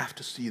 But you have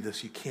to see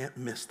this. You can't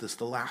miss this.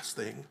 The last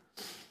thing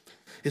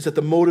is that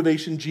the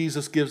motivation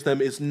Jesus gives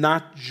them is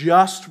not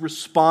just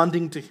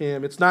responding to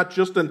him. It's not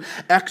just an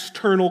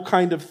external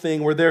kind of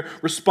thing where they're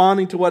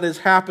responding to what has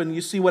happened.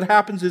 You see, what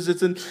happens is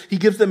he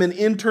gives them an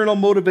internal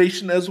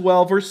motivation as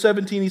well. Verse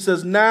 17, he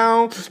says,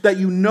 now that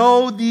you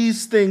know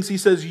these things, he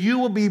says, you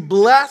will be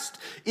blessed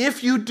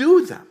if you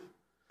do them.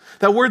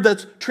 That word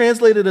that's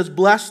translated as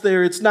blessed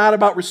there, it's not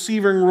about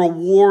receiving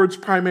rewards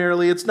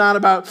primarily. It's not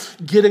about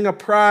getting a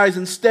prize.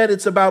 Instead,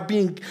 it's about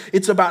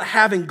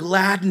having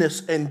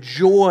gladness and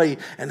joy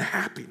and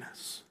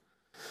happiness.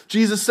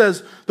 Jesus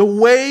says, the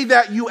way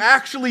that you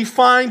actually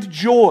find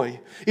joy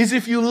is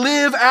if you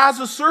live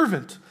as a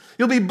servant.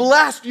 You'll be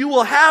blessed. You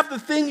will have the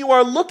thing you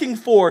are looking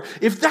for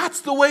if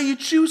that's the way you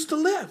choose to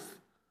live.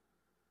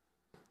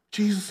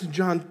 Jesus in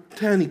John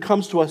 10, he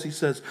comes to us, he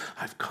says,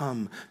 I've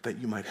come that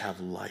you might have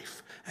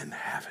life and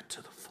have it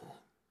to the full.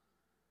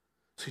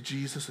 See,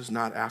 Jesus is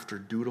not after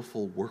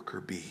dutiful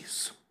worker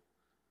bees.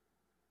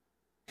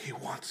 He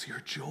wants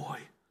your joy.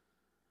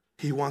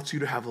 He wants you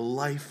to have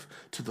life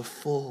to the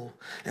full.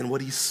 And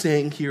what he's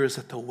saying here is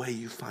that the way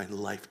you find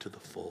life to the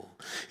full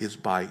is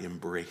by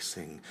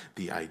embracing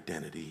the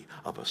identity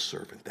of a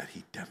servant that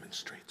he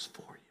demonstrates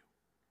for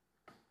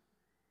you.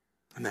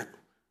 And that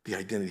the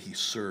identity he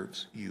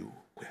serves you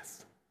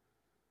with.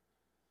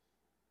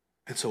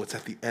 And so it's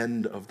at the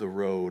end of the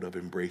road of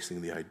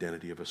embracing the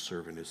identity of a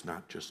servant is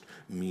not just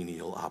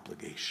menial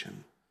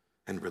obligation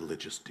and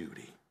religious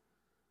duty.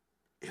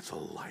 It's a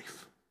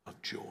life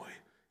of joy.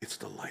 It's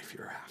the life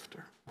you're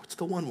after. It's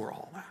the one we're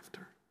all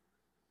after.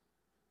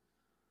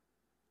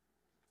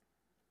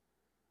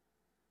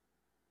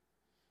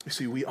 You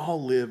see, we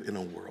all live in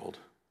a world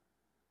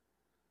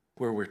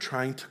where we're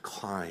trying to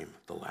climb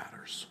the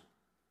ladders.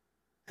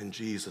 And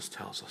Jesus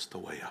tells us the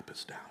way up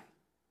is down.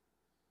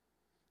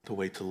 The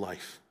way to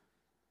life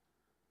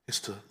is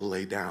to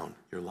lay down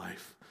your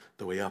life.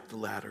 The way up the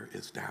ladder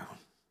is down.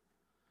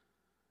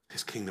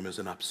 His kingdom is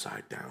an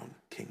upside down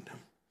kingdom.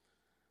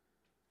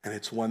 And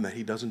it's one that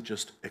he doesn't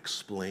just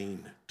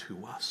explain to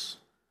us.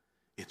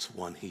 It's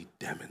one he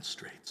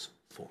demonstrates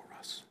for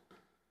us.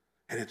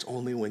 And it's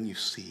only when you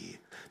see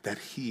that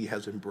he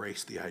has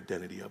embraced the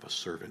identity of a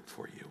servant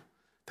for you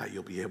that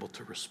you'll be able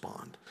to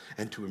respond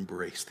and to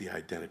embrace the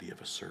identity of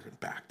a servant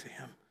back to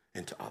him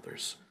and to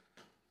others.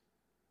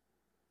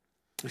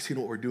 You see,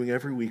 what we're doing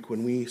every week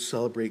when we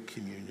celebrate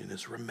communion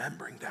is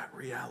remembering that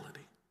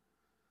reality.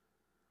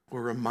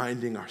 We're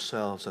reminding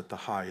ourselves that the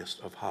highest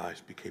of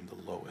highs became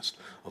the lowest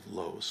of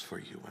lows for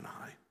you and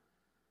I.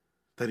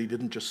 That he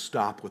didn't just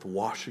stop with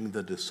washing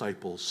the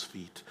disciples'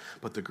 feet,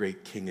 but the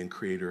great king and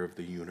creator of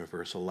the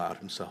universe allowed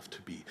himself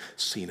to be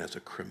seen as a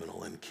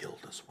criminal and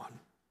killed as one.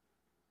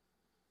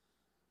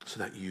 So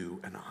that you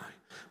and I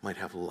might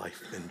have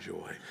life and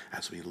joy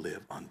as we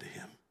live unto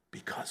him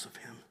because of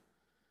him.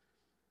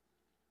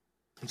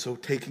 And so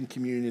taking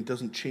communion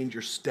doesn't change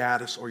your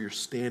status or your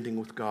standing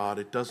with God.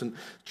 It doesn't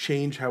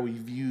change how he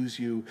views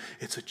you.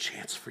 It's a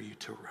chance for you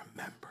to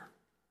remember,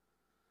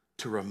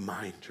 to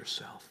remind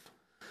yourself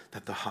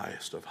that the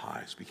highest of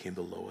highs became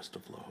the lowest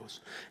of lows,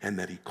 and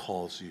that he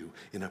calls you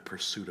in a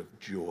pursuit of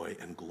joy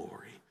and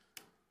glory,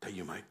 that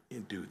you might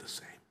do the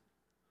same.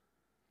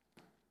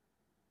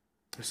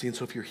 See, and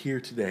so if you're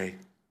here today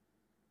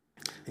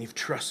and you've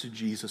trusted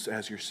Jesus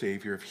as your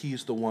Savior, if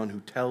he's the one who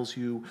tells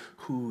you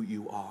who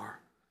you are,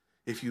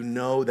 if you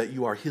know that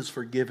you are his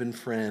forgiven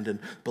friend and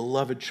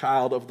beloved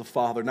child of the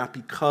Father, not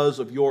because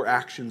of your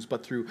actions,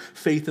 but through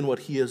faith in what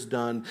he has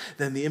done,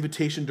 then the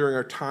invitation during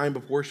our time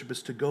of worship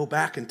is to go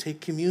back and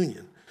take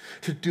communion,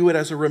 to do it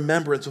as a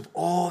remembrance of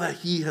all that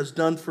he has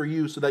done for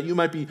you, so that you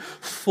might be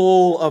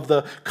full of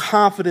the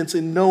confidence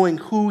in knowing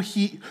who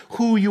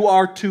you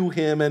are to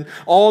him and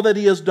all that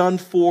he has done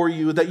for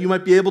you, that you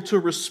might be able to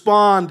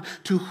respond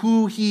to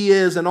who he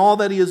is and all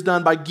that he has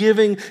done by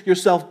giving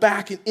yourself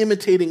back and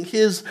imitating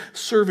his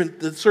servant,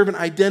 the servant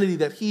identity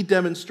that he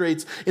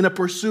demonstrates in a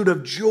pursuit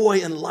of joy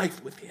and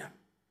life with him.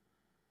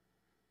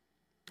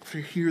 If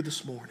you're here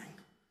this morning,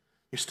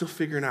 you're still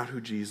figuring out who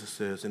Jesus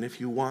is, and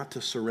if you want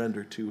to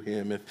surrender to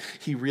him, if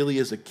he really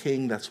is a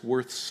king that's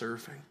worth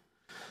serving,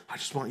 I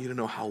just want you to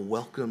know how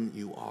welcome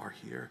you are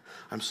here.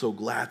 I'm so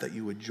glad that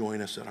you would join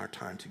us in our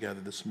time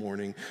together this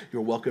morning.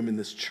 You're welcome in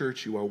this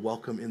church. You are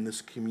welcome in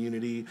this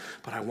community,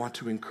 but I want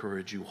to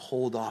encourage you,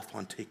 hold off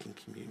on taking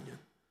communion.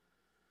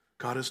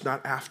 God is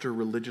not after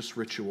religious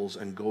rituals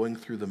and going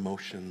through the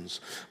motions.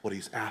 What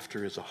he's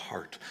after is a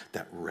heart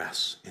that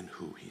rests in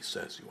who he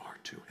says you are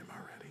to him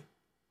already.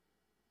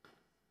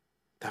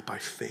 That by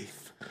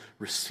faith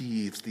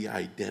receives the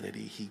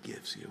identity he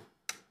gives you,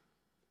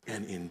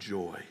 and in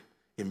joy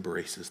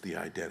embraces the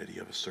identity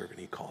of a servant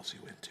he calls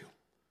you into.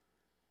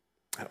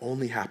 That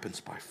only happens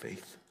by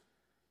faith.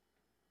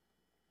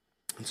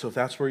 And so if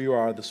that's where you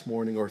are this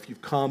morning, or if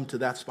you've come to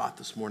that spot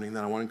this morning,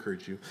 then I want to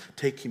encourage you,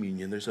 take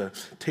communion. There's a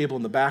table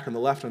in the back on the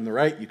left and on the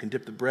right. You can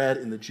dip the bread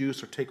in the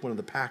juice or take one of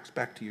the packs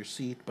back to your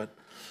seat. But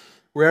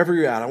wherever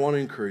you're at, I want to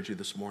encourage you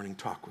this morning,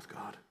 talk with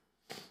God.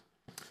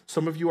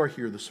 Some of you are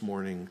here this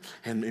morning,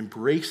 and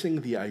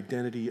embracing the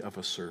identity of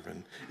a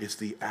servant is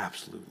the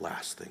absolute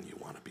last thing you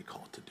want to be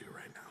called to do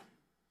right now.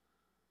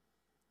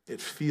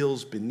 It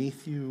feels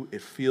beneath you.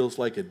 It feels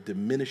like a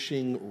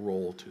diminishing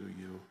role to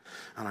you.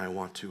 And I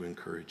want to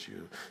encourage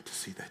you to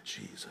see that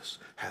Jesus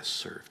has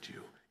served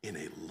you in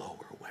a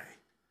lower way.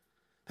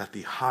 That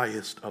the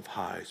highest of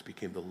highs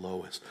became the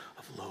lowest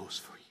of lows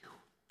for you.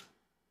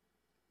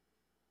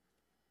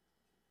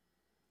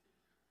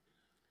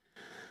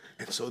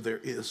 And so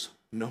there's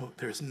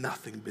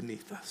nothing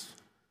beneath us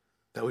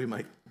that we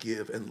might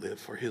give and live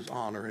for his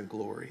honor and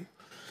glory.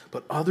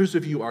 But others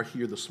of you are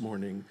here this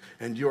morning,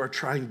 and you are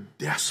trying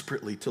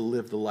desperately to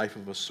live the life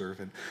of a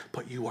servant,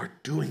 but you are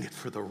doing it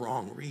for the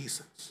wrong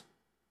reasons.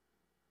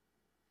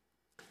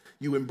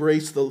 You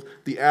embrace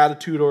the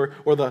attitude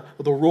or the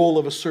role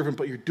of a servant,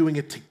 but you're doing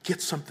it to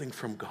get something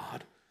from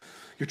God.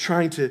 You're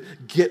trying to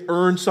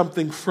earn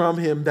something from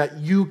him that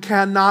you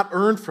cannot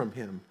earn from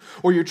him.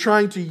 Or you're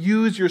trying to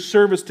use your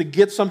service to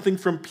get something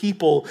from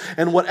people,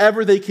 and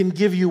whatever they can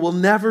give you will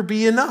never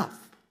be enough.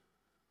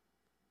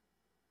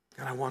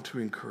 And I want to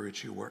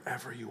encourage you,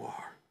 wherever you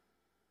are,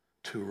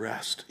 to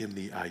rest in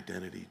the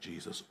identity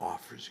Jesus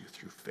offers you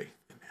through faith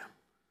in him,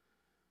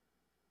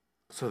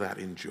 so that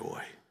in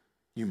joy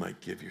you might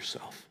give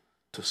yourself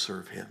to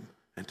serve him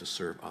and to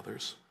serve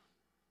others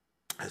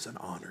as an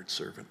honored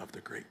servant of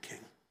the great King.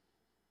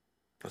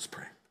 Let's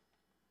pray.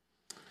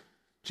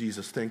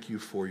 Jesus, thank you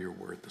for your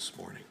word this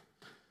morning.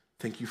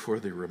 Thank you for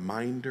the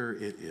reminder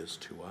it is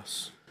to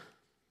us,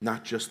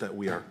 not just that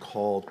we are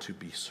called to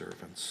be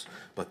servants,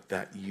 but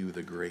that you,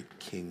 the great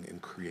King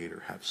and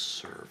Creator, have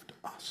served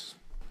us.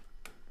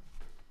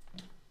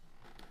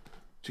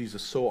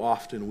 Jesus, so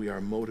often we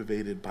are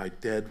motivated by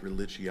dead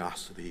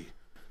religiosity,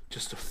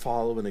 just to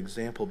follow an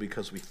example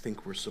because we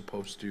think we're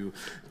supposed to.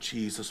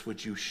 Jesus,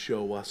 would you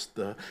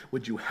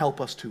would you help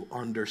us to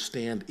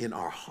understand in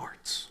our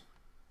hearts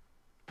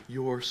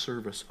your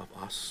service of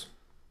us?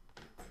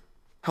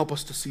 Help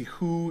us to see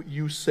who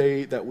you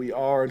say that we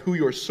are and who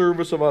your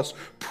service of us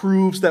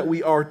proves that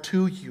we are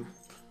to you.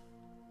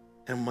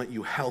 And might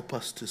you help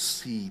us to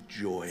see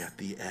joy at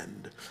the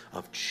end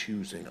of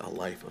choosing a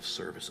life of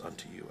service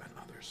unto you and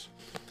others.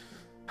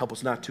 Help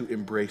us not to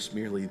embrace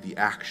merely the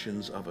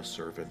actions of a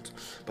servant,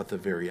 but the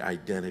very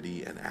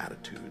identity and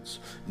attitudes,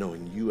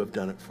 knowing you have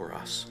done it for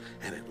us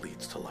and it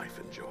leads to life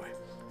and joy.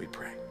 We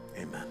pray.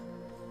 Amen.